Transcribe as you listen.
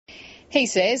He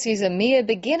says he's a mere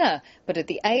beginner, but at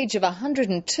the age of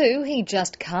 102 he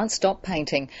just can't stop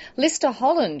painting. Lyster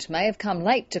Holland may have come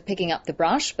late to picking up the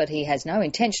brush, but he has no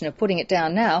intention of putting it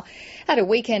down now. At a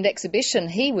weekend exhibition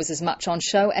he was as much on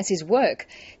show as his work.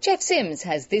 Jeff Sims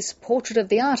has this portrait of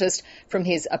the artist from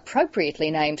his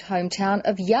appropriately named hometown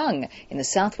of Young in the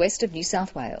southwest of New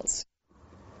South Wales.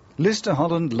 Lyster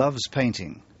Holland loves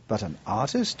painting, but an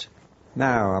artist? No,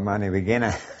 I'm only a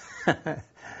beginner.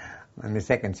 I'm the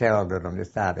second childhood, I'm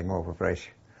just starting off afresh.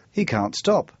 He can't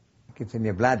stop. It's in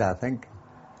your blood, I think.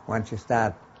 Once you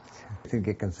start, I think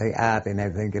you can see art in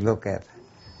everything you look at.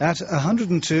 At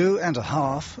 102 and a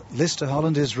half, Lyster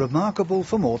Holland is remarkable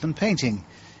for more than painting.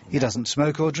 He doesn't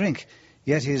smoke or drink,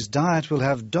 yet his diet will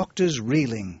have doctors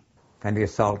reeling. Plenty of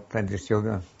salt, plenty of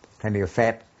sugar, plenty of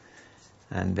fat,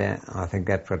 and I think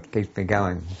that's what keeps me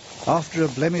going. After a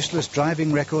blemishless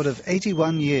driving record of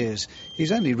 81 years,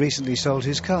 he's only recently sold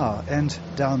his car and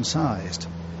downsized.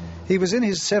 He was in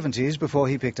his 70s before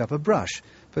he picked up a brush,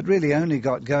 but really only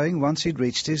got going once he'd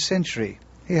reached his century.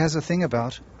 He has a thing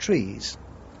about trees.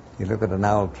 You look at an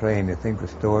old tree and you think the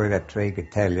story that tree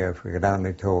could tell you if we could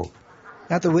only talk.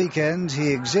 At the weekend,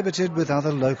 he exhibited with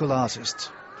other local artists.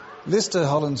 Lyster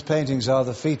Holland's paintings are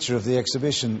the feature of the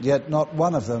exhibition, yet not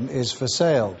one of them is for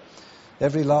sale.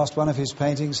 Every last one of his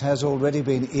paintings has already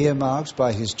been earmarked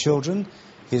by his children,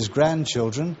 his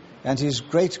grandchildren and his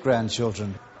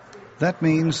great-grandchildren. That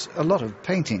means a lot of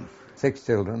painting. 6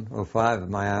 children, well 5 of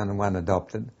my own and 1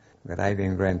 adopted. We've got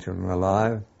 18 grandchildren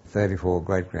alive, 34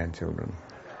 great-grandchildren.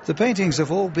 The paintings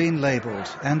have all been labelled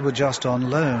and were just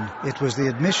on loan. It was the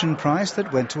admission price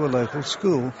that went to a local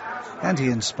school, and he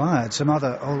inspired some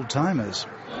other old-timers.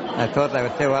 I thought they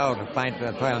were too old to paint,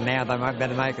 but well, now they might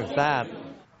better make a start.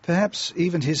 Perhaps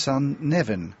even his son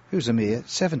Nevin, who's a mere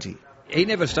 70. He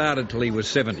never started till he was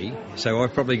 70, so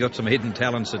I've probably got some hidden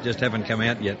talents that just haven't come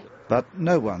out yet. But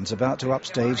no one's about to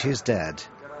upstage his dad.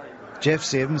 Jeff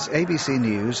Sims, ABC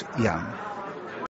News, Young.